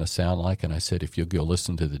 what is it going to sound like?" And I said, "If you'll go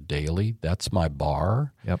listen to The Daily, that's my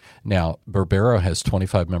bar." Yep. Now, Barbaro has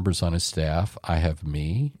 25 members on his staff. I have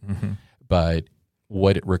me. Mm-hmm. But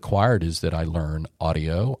what it required is that I learn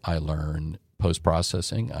audio, I learn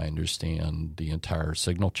post-processing, I understand the entire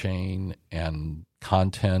signal chain and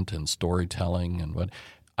content and storytelling, and what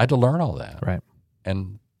I had to learn all that. Right.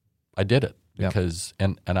 And I did it because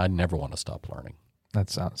and I never want to stop learning.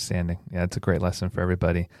 That's outstanding. Yeah, it's a great lesson for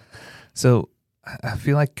everybody. So I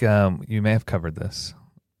feel like you may have covered this,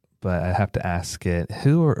 but I have to ask it.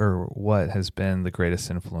 Who or what has been the greatest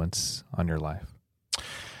influence on your life?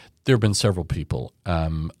 There have been several people.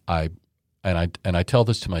 I tell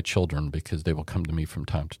this to my children because they will come to me from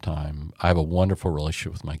time to time. I have a wonderful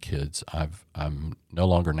relationship with my kids. I'm no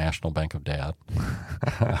longer National Bank of Dad.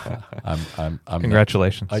 I'm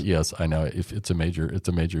Congratulations. Yes, I know. It's a major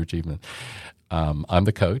achievement. I'm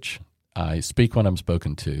the coach. I speak when I'm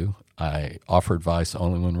spoken to. I offer advice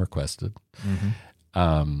only when requested.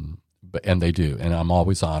 Mm-hmm. And they do. And I'm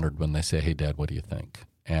always honored when they say, "Hey, Dad, what do you think?"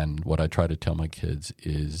 And what I try to tell my kids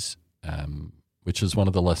is, which is one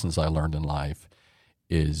of the lessons I learned in life,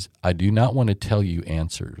 is I do not want to tell you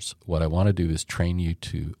answers. What I want to do is train you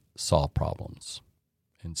to solve problems.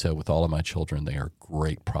 And so with all of my children, they are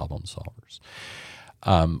great problem solvers.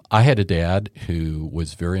 I had a dad who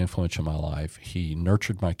was very influential in my life. He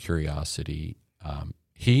nurtured my curiosity.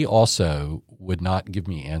 He also would not give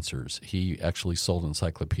me answers. He actually sold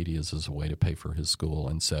encyclopedias as a way to pay for his school.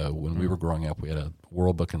 And so when we were growing up, we had a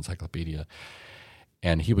World Book Encyclopedia.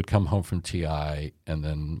 And he would come home from TI, and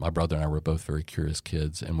then my brother and I were both very curious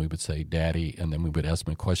kids, and we would say, Daddy, and then we would ask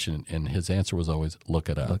him a question, and his answer was always, look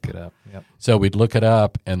it up. Look it up, yep. So we'd look it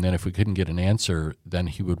up, and then if we couldn't get an answer, then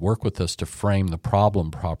he would work with us to frame the problem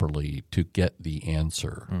properly to get the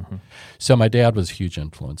answer. Mm-hmm. So my dad was a huge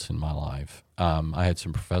influence in my life. I had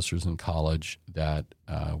some professors in college that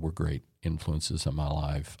were great influences in my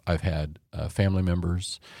life. I've had family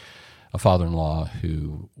members, a father-in-law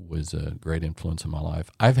who was a great influence in my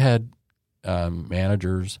life. I've had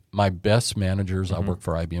managers, my best managers. Mm-hmm. I worked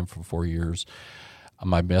for IBM for 4 years.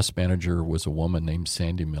 My best manager was a woman named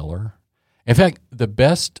Sandy Miller. In fact, the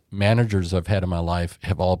best managers I've had in my life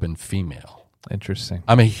have all been female. Interesting.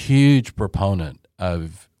 I'm a huge proponent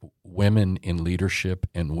of women in leadership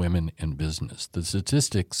and women in business. The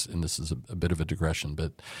statistics, and this is a bit of a digression,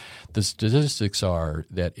 but the statistics are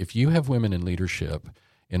that if you have women in leadership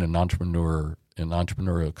in an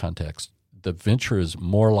entrepreneurial context, the venture is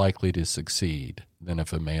more likely to succeed than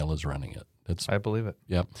if a male is running it. I believe it.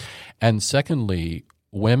 Yep. And secondly,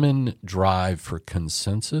 women drive for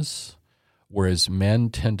consensus, whereas men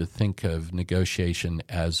tend to think of negotiation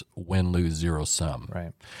as win, lose, zero sum.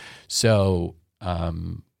 Right. So, I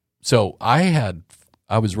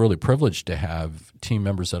was really privileged to have team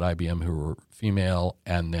members at IBM who were female,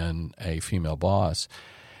 and then a female boss.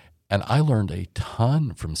 And I learned a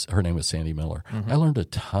ton from her. Name was Sandy Miller. Mm-hmm. I learned a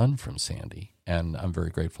ton from Sandy, and I'm very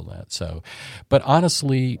grateful for that. So, but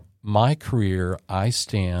honestly, my career, I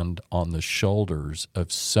stand on the shoulders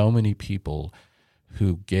of so many people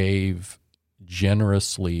who gave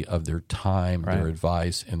generously of their time, right, their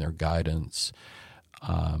advice, and their guidance.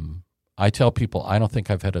 I tell people I don't think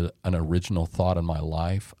I've had an original thought in my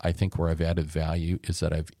life. I think where I've added value is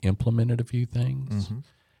that I've implemented a few things, mm-hmm,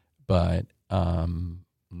 but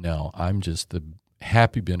no, I'm just the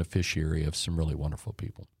happy beneficiary of some really wonderful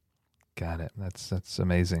people. Got it. That's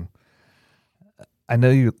amazing. I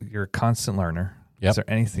know you're a constant learner. Yep. Is there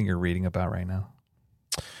anything you're reading about right now?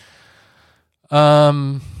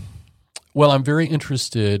 Well, I'm very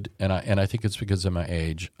interested, and I think it's because of my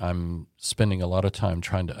age. I'm spending a lot of time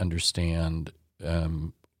trying to understand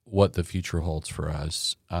what the future holds for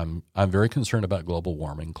us. I'm very concerned about global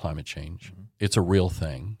warming, climate change. Mm-hmm. It's a real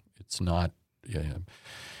thing. It's not.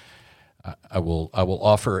 I will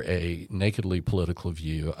offer a nakedly political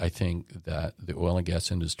view. I think that the oil and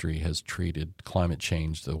gas industry has treated climate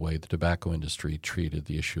change the way the tobacco industry treated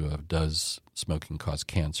the issue of does smoking cause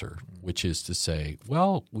cancer, which is to say,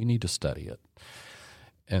 well, we need to study it.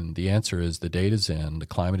 And the answer is the data's in, the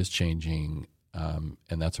climate is changing, and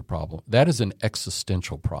that's a problem. That is an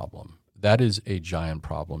existential problem. That is a giant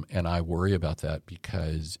problem, and I worry about that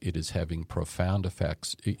because it is having profound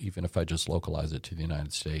effects, even if I just localize it to the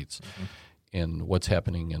United States, mm-hmm, in what's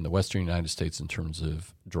happening in the western United States in terms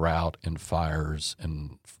of drought and fires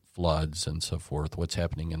and floods and so forth, what's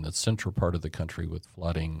happening in the central part of the country with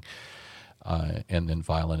flooding and then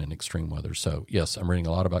violent and extreme weather. So, yes, I'm reading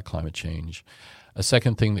a lot about climate change. A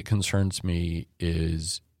second thing that concerns me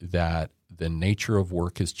is that the nature of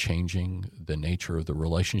work is changing, the nature of the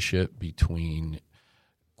relationship between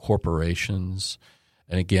corporations.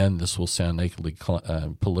 And again, this will sound nakedly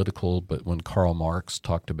political, but when Karl Marx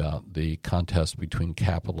talked about the contest between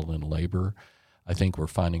capital and labor, I think we're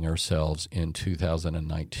finding ourselves in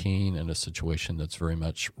 2019 in a situation that's very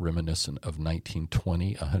much reminiscent of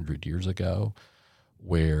 1920, 100 years ago,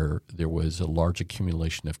 where there was a large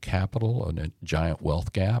accumulation of capital and a giant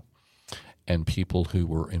wealth gap. And people who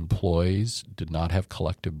were employees did not have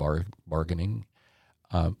collective bargaining.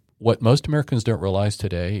 What most Americans don't realize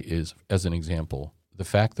today is, as an example, the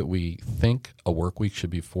fact that we think a work week should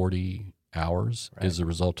be 40 hours right, is a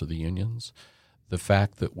result of the unions. The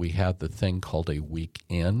fact that we have the thing called a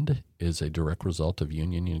weekend is a direct result of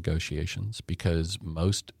union negotiations because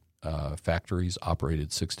most factories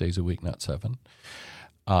operated 6 days a week, not 7.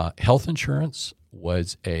 Health insurance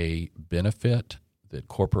was a benefit that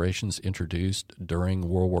corporations introduced during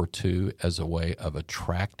World War II as a way of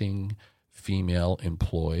attracting female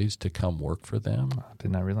employees to come work for them. I did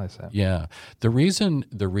not realize that. Yeah. The reason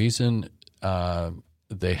the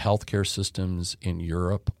healthcare systems in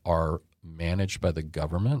Europe are managed by the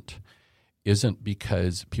government isn't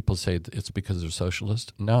because people say it's because they're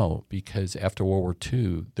socialist. No, because after World War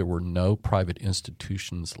II, there were no private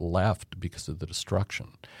institutions left because of the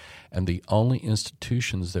destruction. And the only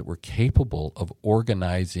institutions that were capable of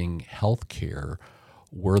organizing healthcare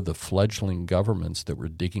were the fledgling governments that were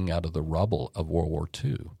digging out of the rubble of World War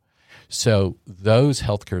II. So those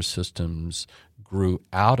healthcare systems grew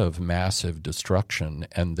out of massive destruction,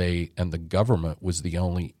 and the government was the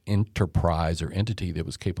only enterprise or entity that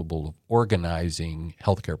was capable of organizing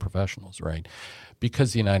healthcare professionals, right?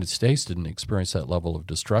 Because the United States didn't experience that level of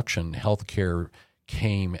destruction, healthcare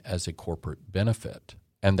came as a corporate benefit.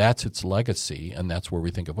 And that's its legacy, and that's where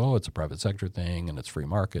we think of, it's a private sector thing and it's free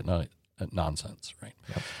market. No, nonsense, right?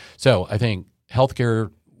 Yep. So I think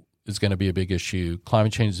healthcare is going to be a big issue.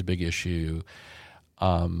 Climate change is a big issue.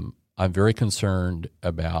 I'm very concerned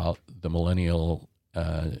about the millennial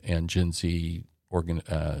and Gen Z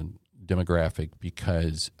demographic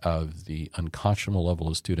because of the unconscionable level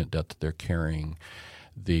of student debt that they're carrying.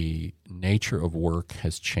 The nature of work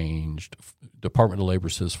has changed. Department of Labor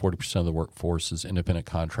says 40% of the workforce is independent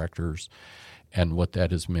contractors, and what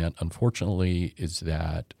that has meant, unfortunately, is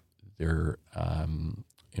that their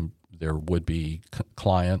would-be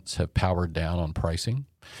clients have powered down on pricing.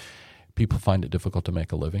 People find it difficult to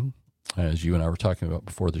make a living. As you and I were talking about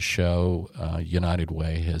before the show, United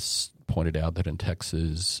Way has pointed out that in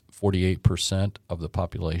Texas, 48% of the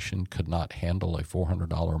population could not handle a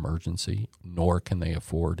 $400 emergency, nor can they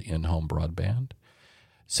afford in-home broadband.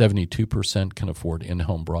 72% can afford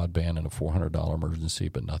in-home broadband and a $400 emergency,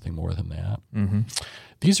 but nothing more than that. Mm-hmm.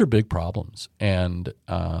 These are big problems, and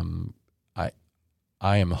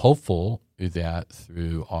I am hopeful that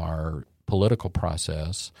through our political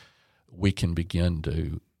process, we can begin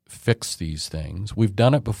to fix these things. We've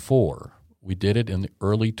done it before. We did it in the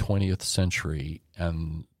early 20th century,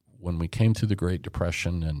 and when we came through the Great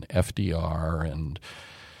Depression and FDR and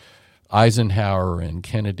Eisenhower and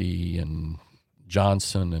Kennedy and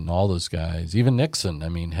Johnson and all those guys, even Nixon.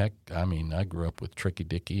 I grew up with Tricky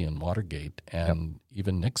Dicky and Watergate, and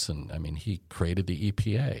even Nixon, he created the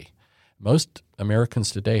EPA. Most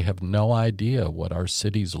Americans today have no idea what our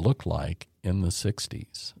cities looked like in the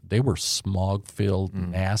 60s. They were smog-filled,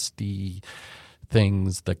 nasty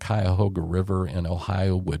things. The Cuyahoga River in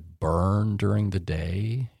Ohio would burn during the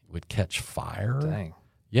day, would catch fire. Dang.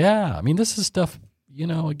 Yeah, this is stuff,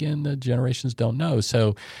 again, the generations don't know.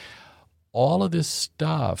 So all of this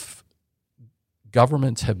stuff,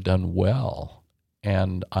 governments have done well,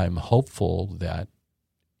 and I'm hopeful that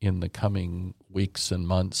in the coming weeks and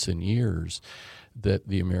months and years that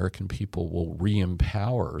the American people will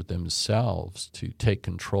re-empower themselves to take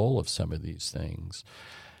control of some of these things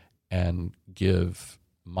and give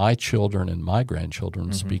my children and my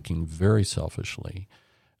grandchildren, speaking very selfishly,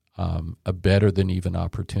 a better than even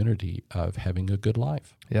opportunity of having a good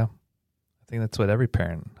life. Yeah. I think that's what every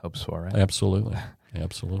parent hopes for, right? Absolutely.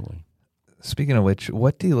 Absolutely. Speaking of which,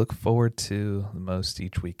 what do you look forward to the most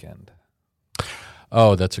each weekend?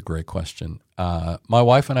 Oh, that's a great question. My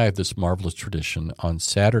wife and I have this marvelous tradition. On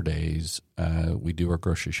Saturdays, we do our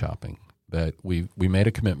grocery shopping. But we made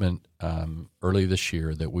a commitment early this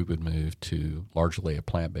year that we would move to largely a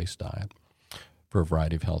plant-based diet for a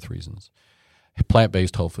variety of health reasons,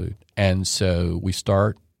 plant-based whole food. And so we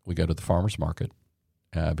go to the farmer's market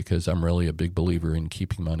because I'm really a big believer in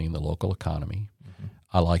keeping money in the local economy. Mm-hmm.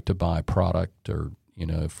 I like to buy product or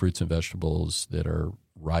fruits and vegetables that are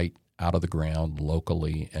right out of the ground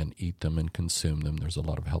locally and eat them and consume them. There's a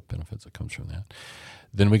lot of health benefits that comes from that.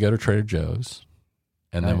 Then we go to Trader Joe's.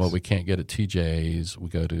 And then what we can't get at TJ's, we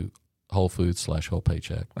go to Whole Foods / Whole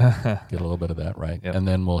Paycheck. Get a little bit of that, right? Yep. And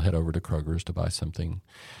then we'll head over to Kroger's to buy something.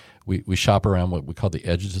 We shop around what we call the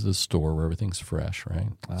edges of the store where everything's fresh, right?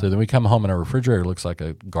 So then we come home and our refrigerator looks like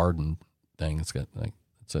a garden thing. It's got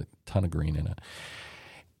it's a ton of green in it.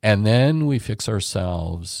 And then we fix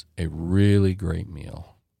ourselves a really great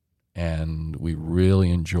meal. And we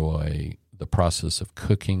really enjoy the process of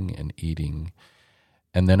cooking and eating.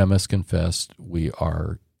 And then I must confess, we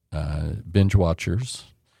are binge watchers,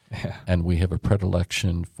 and we have a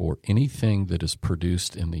predilection for anything that is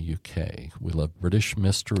produced in the UK. We love British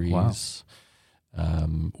mysteries.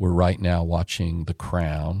 Wow. We're right now watching The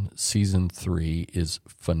Crown. Season 3 is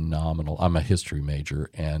phenomenal. I'm a history major,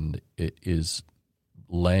 and it is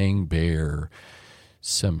laying bare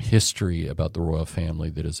some history about the royal family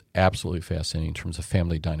that is absolutely fascinating in terms of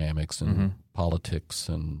family dynamics and politics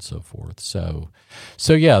and so forth. So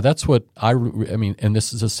yeah, that's what I mean. And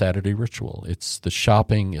this is a Saturday ritual. It's the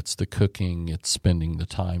shopping, it's the cooking, it's spending the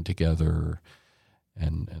time together,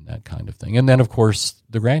 and that kind of thing. And then of course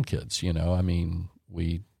the grandkids.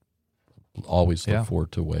 We always look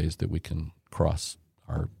forward to ways that we can cross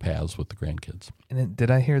our paths with the grandkids. And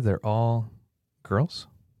did I hear they're all girls?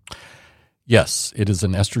 Yes, it is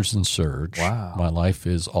an estrogen surge. Wow. My life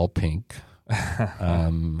is all pink.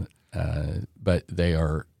 But they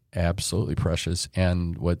are absolutely precious.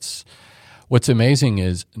 And what's amazing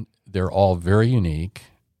is they're all very unique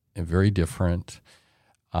and very different.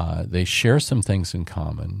 They share some things in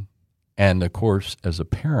common. And, of course, as a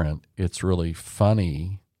parent, it's really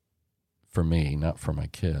funny for me, not for my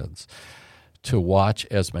kids, to watch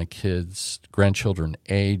as my grandchildren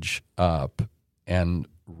age up and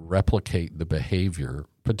replicate the behavior,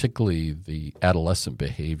 particularly the adolescent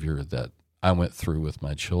behavior that I went through with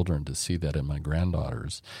my children, to see that in my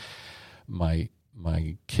granddaughters. My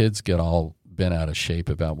kids get all bent out of shape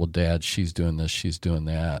about, well, Dad, she's doing this, she's doing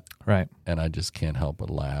that. Right. And I just can't help but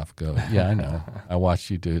laugh, go, yeah, I know. I watched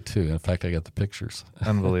you do it too. In fact, I got the pictures.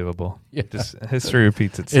 Unbelievable. Yeah. Just history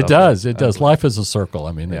repeats itself. It does. It does. Life is a circle.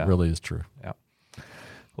 I mean, it really is true. Yeah.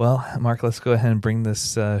 Well, Mark, let's go ahead and bring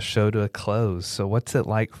this show to a close. So what's it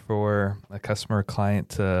like for a customer or client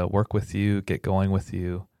to work with you, get going with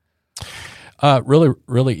you? Really,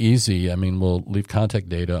 really easy. I mean, we'll leave contact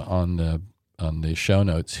data on the show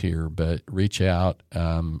notes here, but reach out.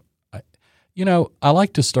 I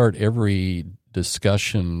like to start every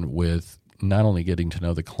discussion with not only getting to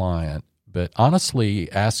know the client, but honestly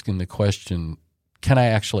asking the question, can I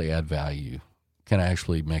actually add value? Can I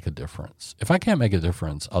actually make a difference? If I can't make a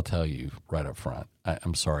difference, I'll tell you right up front.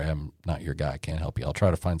 I'm sorry, I'm not your guy. I can't help you. I'll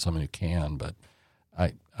try to find someone who can, but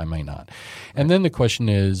I may not. And then the question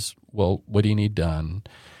is, well, what do you need done?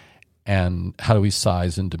 And how do we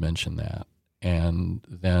size and dimension that? And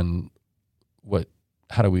then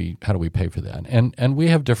how do we pay for that? And we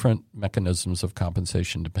have different mechanisms of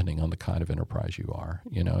compensation depending on the kind of enterprise you are.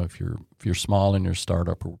 You know, if you're small in your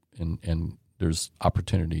startup and there's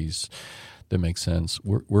opportunities that make sense,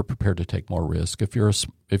 we're prepared to take more risk. If you're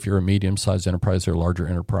a medium-sized enterprise or a larger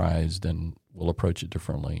enterprise, then we'll approach it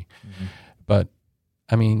differently. Mm-hmm. But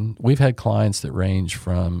I mean, we've had clients that range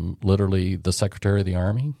from literally the Secretary of the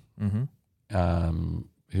Army,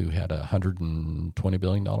 who had a $120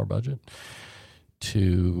 billion budget,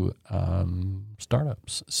 to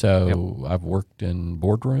startups. So I've worked in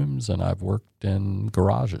boardrooms and I've worked in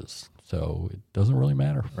garages. So it doesn't really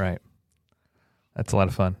matter. Right. That's a lot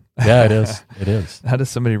of fun. Yeah, it is. It is. How does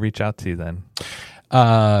somebody reach out to you then?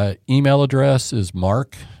 Email address is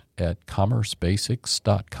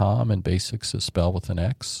mark@commercebasics.com, and basics is spelled with an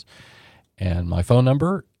X. And my phone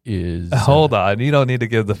number is... Hold on. You don't need to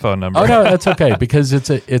give the phone number. Oh, no, that's okay, because it's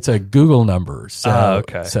a Google number. So,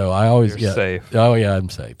 okay. So I always... You're safe. Oh, yeah, I'm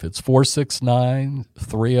safe. It's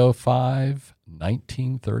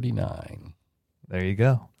 469-305-1939. There you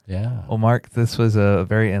go. Yeah. Well, Mark, this was a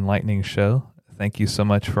very enlightening show. Thank you so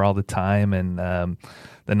much for all the time and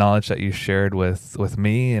the knowledge that you shared with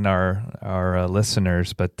me and our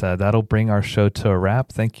listeners. But that'll bring our show to a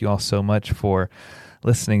wrap. Thank you all so much for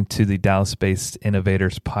listening to the Dallas-based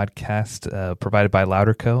Innovators podcast provided by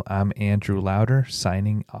Louder Co. I'm Andrew Louder,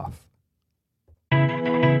 signing off.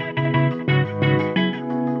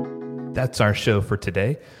 That's our show for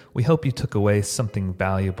today. We hope you took away something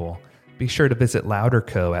valuable. Be sure to visit Louder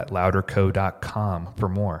Co. at louderco.com for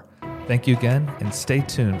more. Thank you again, and stay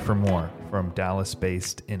tuned for more from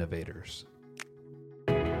Dallas-based Innovators.